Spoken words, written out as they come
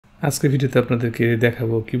আজকে ভিডিওতে আপনাদেরকে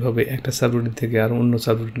দেখাবো কিভাবে একটা সাবরুটিন থেকে আর অন্য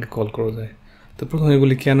সাবরুটিনকে কল করা যায়। তো প্রথমে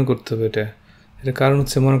এগুলি কেন করতে হবে এটা কারণ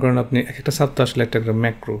হচ্ছে মনে করেন আপনি একটা সাব তো আসলে একটা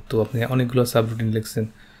ম্যাক্রো, তো আপনি অনেকগুলো সাবরুটিন লিখছেন,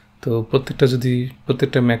 তো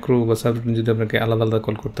প্রত্যেকটা ম্যাক্রো বা সাবরুটিন যদি আপনাকে আলাদা আলাদা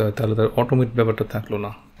কল করতে হয় তাহলে তার অটোমেট ব্যাপারটা থাকলো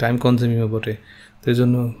না, টাইম কনজিউমিংও বটে। তো এই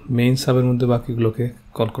জন্য মেইন সাবের মধ্যে বাকিগুলোকে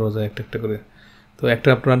কল করা যায় একটা একটা করে। তো একটা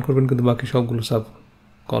আপনি রান করবেন কিন্তু বাকি সবগুলো সাব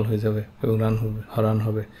কল হয়ে যাবে এবং রান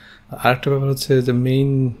হবে। আরেকটা ব্যাপার হচ্ছে যে মেইন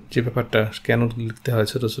যে ব্যাপারটা কেন লিখতে হয়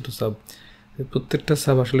ছোটো ছোটো সাব, প্রত্যেকটা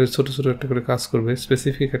সাব আসলে ছোটো ছোটো একটা করে কাজ করবে,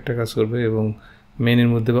 স্পেসিফিক একটা কাজ করবে এবং মেইনের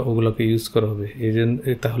মধ্যে বা ওগুলোকে ইউজ করা হবে। এই জন্য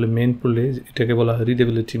তাহলে মেইন পড়লে এটাকে বলা হয়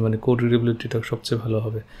রিডেবিলিটি, মানে কোড রিডেবিলিটিটা সবচেয়ে ভালো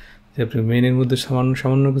হবে। যে আপনি মেইনের মধ্যে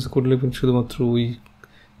সামান্য কিছু কোড লিখবেন, শুধুমাত্র ওই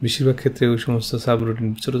বেশিরভাগ ক্ষেত্রে ওই সমস্ত সাবরুটিন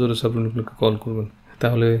ছোটো ছোটো সাবরুটিনগুলোকে কল করবেন,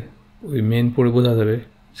 তাহলে ওই মেইন পড়ে বোঝা যাবে।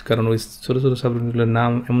 কারণ ওই ছোটো ছোটো সাবরুটিনগুলোর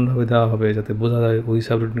নাম এমনভাবে দেওয়া হবে যাতে বোঝা যায় ওই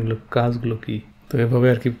সাবরুটিনগুলোর কাজগুলো কী। তো এভাবে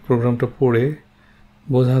আর কি প্রোগ্রামটা পড়ে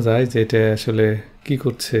বোঝা যায় যে এটা আসলে কী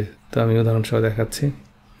করছে। তো আমি উদাহরণ সহ দেখাচ্ছি।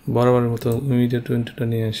 বরাবরের মতো ইমিডিয়েট ইন্টুটা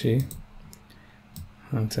নিয়ে আসি।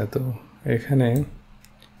 আচ্ছা, তো এখানে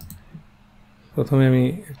প্রথমে আমি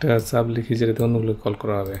একটা সাব লিখি যেটাতে অন্যগুলো কল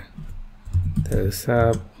করা হবে। তো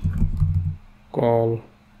সাব কল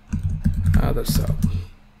আদার সাব,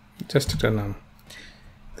 জাস্ট একটা নাম।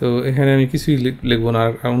 তো এখানে আমি কিছুই লিখবো না,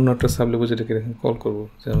 আর অন্য একটা সাব লিখবো যেটাকে এখানে কল করবো,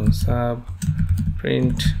 যেমন সাব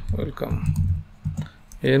প্রিন্ট ওয়েলকাম।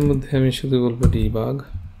 এর মধ্যে আমি শুধু বলবো ডিবাগ।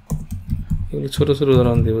 এগুলো ছোটো ছোটো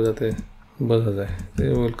উদাহরণ দেবো যাতে বোঝা যায় যে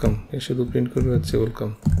ওয়েলকাম, এ শুধু প্রিন্ট করবে হচ্ছে ওয়েলকাম।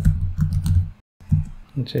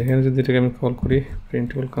 আচ্ছা, এখানে যদি এটাকে আমি কল করি প্রিন্ট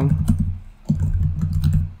ওয়েলকাম,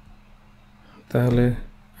 তাহলে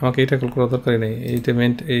আমাকে এটা কল করার দরকারই নেই। এইটা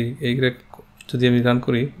এইটা যদি আমি রান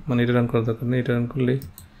করি, মানে এটা রান করার দরকার নেই, এটা রান করলেই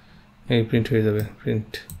এই প্রিন্ট হয়ে যাবে, প্রিন্ট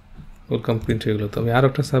ওয়েলকাম প্রিন্ট হয়ে গেলো। তো আমি আর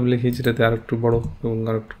একটা সাব লিখি যেটাতে আর একটু বড়ো এবং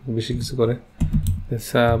আর একটু বেশি কিছু করে।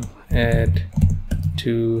 সাব অ্যাড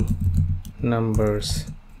টু নাম্বারস,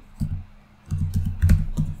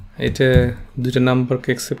 এটা দুইটা নাম্বারকে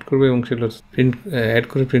অ্যাকসেপ্ট করবে এবং সেগুলো প্রিন্ট অ্যাড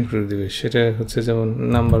করে প্রিন্ট করে দেবে। সেটা হচ্ছে যেমন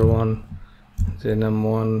নাম্বার 1, যে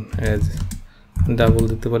নাম্বার 1 অ্যাজ ডাবল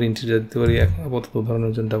দিতে পারি, ইন্টিজার দিতে পারি, আপাতত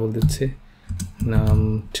উদাহরণের জন্য ডাবল দিচ্ছি। নাম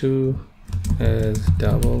 2 অ্যাজ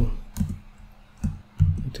ডাবল,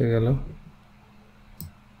 এটা গেল।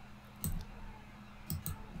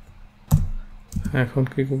 এখন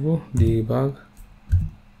কি করবো, debug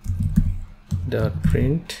dot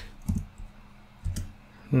print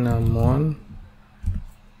num1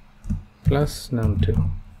 plus num2।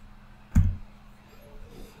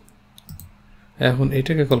 এখন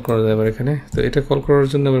এটাকে কল করা যাবে এখানে। তো এটা কল করার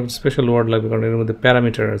জন্য আবার স্পেশাল ওয়ার্ড লাগবে, কারণ এর মধ্যে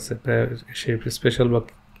প্যারামিটার আছে। সেই স্পেশাল বা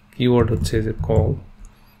কিওয়ার্ড হচ্ছে যে কল,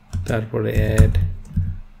 তারপরে অ্যাড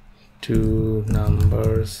টু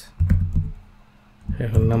নাম্বারস।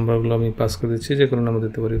 এখন নাম্বারগুলো আমি পাস করে দিচ্ছি, যে কোনো নাম্বার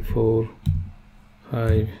দিতে পারি 4,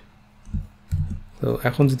 5। তো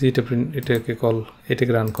এখন যদি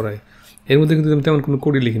এটাকে রান করাই, এর মধ্যে কিন্তু আমি তেমন কোনো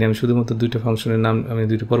কোডই লিখিনি, আমি শুধুমাত্র দুইটা ফাংশনের নাম, আমি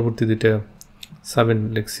পরবর্তী দুইটা সাবেন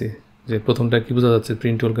লিখছি। যে প্রথমটা কি বোঝা যাচ্ছে,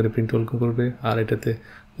 প্রিন্ট ওয়েলকাম করবে, আর এটাতে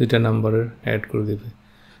দুইটা নাম্বারের অ্যাড করে দেবে।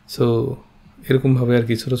 সো এরকমভাবে আর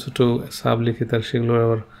কি ছোটো ছোটো সাব লিখে তার সেগুলো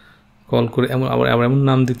আবার কল করে আবার এমন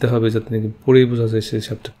নাম দিতে হবে যাতে নাকি পড়েই বোঝা যায় সেই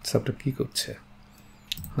সাবটা কী করছে।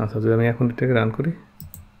 আচ্ছা, যদি আমি এখন এটাকে রান করি,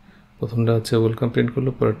 প্রথমটা হচ্ছে ওয়েলকাম প্রিন্ট করলো,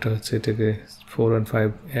 পরেরটা হচ্ছে এটাকে 4 আর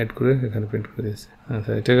 5 অ্যাড করে এখানে প্রিন্ট করে দিয়েছে।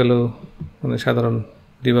 আচ্ছা, এটা গেল মানে সাধারণ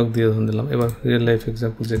ডিবাগ দিয়ে ধরুন দিলাম। এবার রিয়েল লাইফ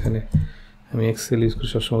এক্সাম্পল, যেখানে আমি এক্সেল ইউজ করে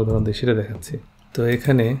সবসময় উদাহরণ দিই, সেটা দেখাচ্ছি। তো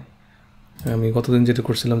এখানে আমি গতদিন যেটা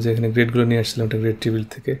করছিলাম যে এখানে গ্রেডগুলো নিয়ে আসছিলাম একটা গ্রেড টেবিল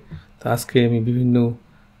থেকে। তো আজকে আমি বিভিন্ন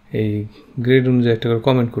এই গ্রেড অনুযায়ী একটা করে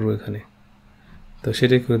কমেন্ট করবো এখানে। তো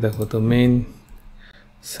সেটাই করে দেখো। তো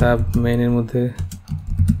মেইনের মধ্যে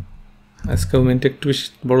আজকে মেইনটা একটু বেশি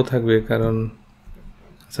বড়ো থাকবে, কারণ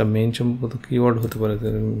আচ্ছা মেইন সম্ভবত কিওয়ার্ড হতে পারে,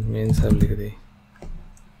 মেইন সাব লিখে দিই।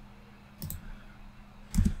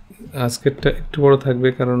 আজকেরটা একটু বড় থাকবে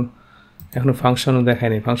কারণ এখনও ফাংশনও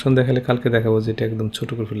দেখায়নি, ফাংশন দেখালে কালকে দেখাবো, যেটা একদম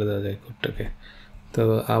ছোটো করে ফেলে দেওয়া যায় কোডটাকে। তো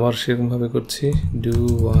আবার সেরকমভাবে করছি, do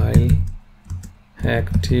while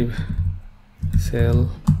active sell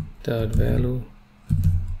dot value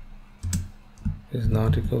is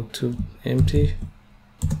not equal to MT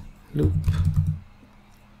loop.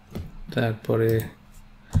 তারপরে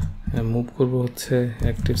মুভ করবো হচ্ছে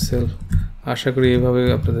অ্যাক্টিভ সেল। আশা করি এইভাবে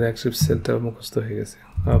আপনাদের অ্যাক্টিভ সেলটা মুখস্থ হয়ে গেছে।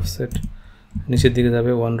 অফসেট নিচের দিকে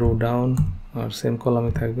যাবে 1 রো ডাউন, আর সেম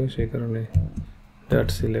কলামে থাকবে, সেই কারণে ডট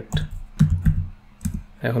সিলেক্ট।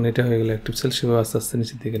 এখন এটা হয়ে গেলে অ্যাক্টিভ সেল, সেভাবে আস্তে আস্তে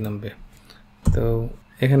নিচের দিকে নামবে। তো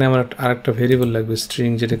এখানে আমার আরেকটা ভেরিয়েবল লাগবে স্ট্রিং,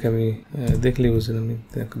 যেটাকে আমি দেখলেই বুঝলেন আমি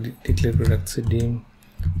ডিক্লেয়ার করে রাখছি, ডিম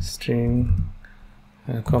স্ট্রিং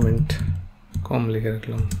কমেন্ট কম লিখে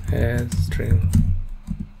রাখলাম অ্যাজ স্ট্রিং।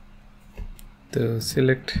 তো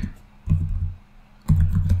সিলেক্ট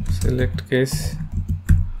কেস,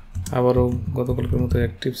 আবারও গতকালকের মতো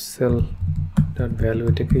অ্যাক্টিভ সেল ডট ভ্যালু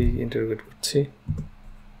এটাকেই ইন্টারগ্রেট করছি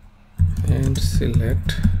অ্যান্ড সিলেক্ট।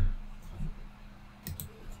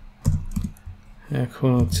 এখন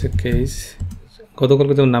হচ্ছে কেস,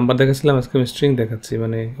 গতকালকে যেমন নাম্বার দেখাচ্ছিলাম আজকে আমি স্ট্রিং দেখাচ্ছি,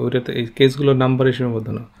 মানে ওইটাতে এই কেসগুলোর নাম্বারই সীমাবদ্ধ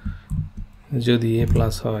না। যদি এ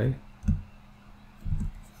প্লাস হয়,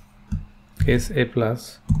 কেস এ প্লাস,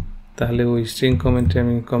 তাহলে ওই স্ট্রিং কমেন্টে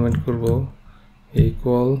আমি কমেন্ট করব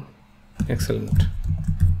ইকুয়াল এক্সেলেন্ট।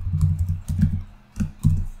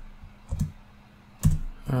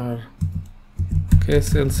 আর কেস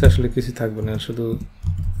এলসে আসলে কিছু থাকবে না, শুধু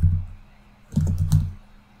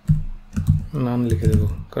নাম লিখে দেবো,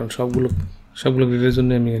 কারণ সবগুলো গ্রেডের জন্য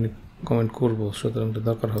আমি কমেন্ট করব, সুতরাং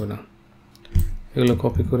দরকার হবে না। এগুলো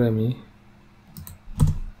কপি করে আমি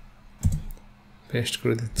পেস্ট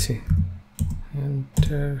করে দিচ্ছি।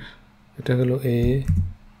 এটা হলো এ,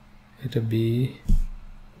 এটা বি,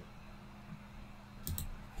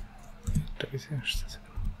 এটা পিছিয়ে আসতেছে,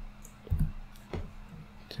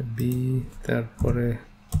 এটা বি, তারপরে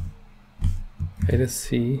এটা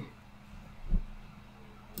সি,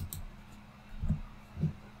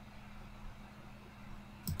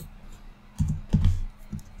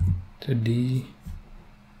 এটা ডি,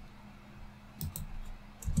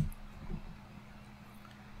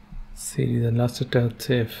 সি, লাস্টেরটা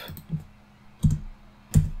হচ্ছে এফ।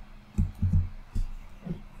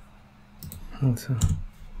 আচ্ছা,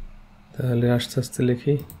 তাহলে আস্তে আস্তে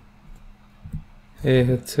লিখি। এ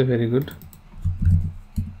হচ্ছে ভেরি গুড,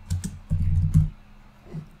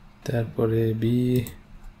 তারপরে বি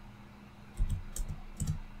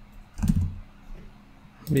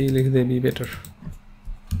লিখে দে, বি বেটার,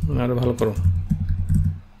 আরো ভালো করো।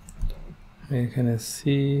 এখানে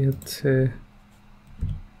সি হচ্ছে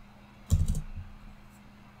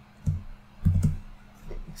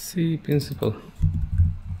সি প্রিন্সিপাল,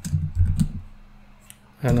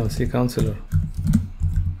 হ্যাঁ না, সি কাউন্সিলর।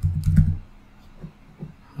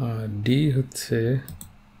 আর ডি হচ্ছে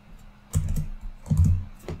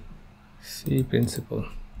সি প্রিন্সিপাল,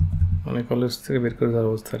 মানে কলেজ থেকে বের করে দেওয়ার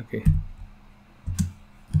অবস্থা আর কি,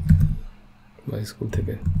 বা স্কুল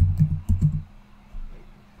থেকে।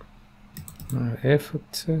 আর এফ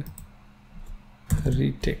হচ্ছে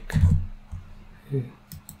রিটেক,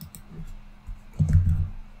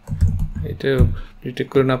 এটাও রিটেক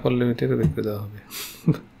করে না পারলে এটাকে বের করে দেওয়া হবে।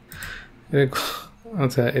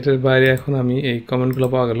 আচ্ছা, এটার বাইরে এখন আমি এই কমেন্টগুলো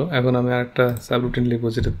পাওয়া গেল, এখন আমি আরেকটা সাবরুটিন লিখবো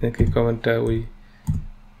যেটা নাকি কমেন্টটা ওই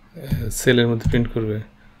সেলের মধ্যে প্রিন্ট করবে।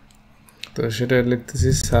 তো সেটা লিখতেছি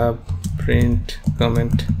sub print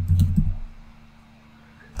comment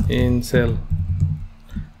in sell.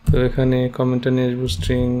 তো এখানে কমেন্টটা নিয়ে আসবো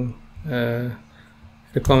স্ট্রিং,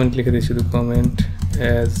 কমেন্ট লিখে দিই শুধু কমেন্ট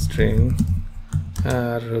অ্যাজ স্ট্রিং,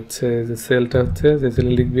 আর হচ্ছে যে সেলটা হচ্ছে যে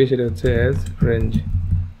সেলে লিখবে সেটা হচ্ছে অ্যাজ রেঞ্জ।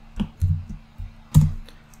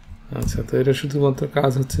 আচ্ছা, তো এটা শুধুমাত্র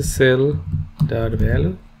কাজ হচ্ছে sell dot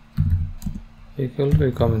value equal to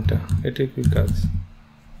এই কমেন্টটা, এটাই কি কাজ।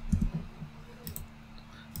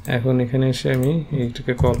 এখন এখানে এসে আমি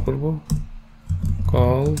এইটাকে কল করব,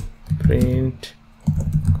 call print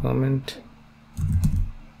comment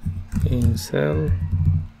in sell,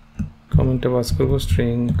 কমেন্টটা পাস করবো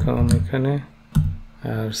স্ট্রিং কম এখানে,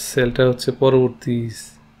 আর সেলটা হচ্ছে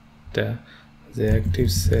পরবর্তীটা, যে অ্যাক্টিভ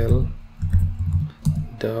সেল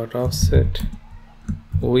ডট অফসেট,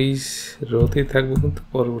 ওই রোতেই থাকবো কিন্তু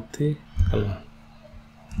পরবর্তী কলাম।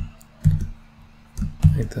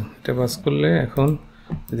 এই তো, এটা পাস করলে এখন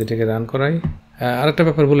যদি এটাকে রান করাই। আরেকটা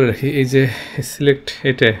ব্যাপার বলে রাখি, এই যে সিলেক্ট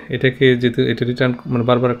এটাকে যেহেতু এটা রিটার্ন মানে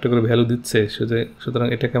বারবার একটা করে ভ্যালু দিচ্ছে, সুতরাং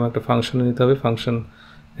এটাকে আমার একটা ফাংশনে নিতে হবে, ফাংশন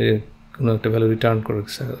কোনো একটা ভ্যালু রিটার্ন করে,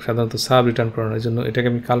 সাধারণত সাব রিটার্ন করানোর জন্য। এটাকে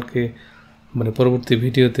আমি কালকে মানে পরবর্তী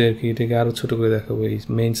ভিডিওতে আর কি এটাকে আরও ছোটো করে দেখাবো, এই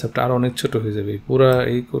মেইন সাবটা আরও অনেক ছোটো হয়ে যাবে, পুরো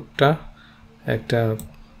এই কোডটা একটা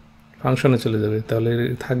ফাংশনে চলে যাবে, তাহলে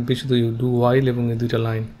থাকবে শুধু ডু ওয়াইল এবং এই দুইটা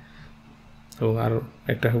লাইন, এবং আর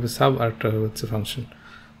একটা হবে সাব আর একটা হচ্ছে ফাংশন।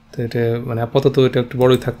 তো এটা মানে আপাতত এটা একটু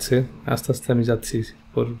বড়ই থাকছে, আস্তে আস্তে আমি যাচ্ছি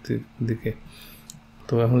পরবর্তী দিকে।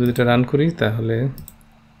 তো এখন যদি এটা রান করি তাহলে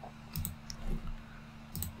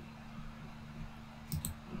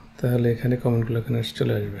এখানে কমেন্টগুলো এখানে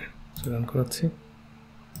চলে আসবে। রান করাচ্ছি,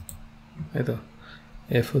 এই তো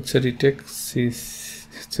এফ হচ্ছে রিটেক, সি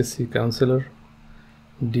হচ্ছে সি কাউন্সিলর,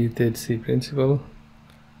 ডিতে C principal,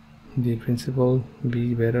 B principal, be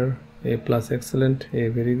better, A plus excellent, a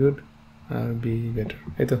very good, R be better.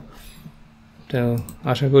 এই তো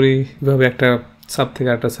আশা করি কীভাবে একটা সাব থেকে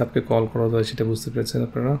একটা সাবকে কল করা যায় সেটা বুঝতে পেরেছেন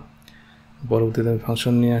আপনারা। পরবর্তীতে আমি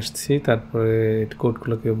ফাংশন নিয়ে আসছি, তারপরে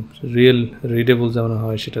কোডগুলোকে রিয়েল রিডেবল যেমন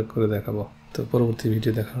হয় সেটা করে দেখাবো। তো পরবর্তী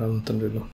ভিডিও দেখার আমন্ত্রণ রইল।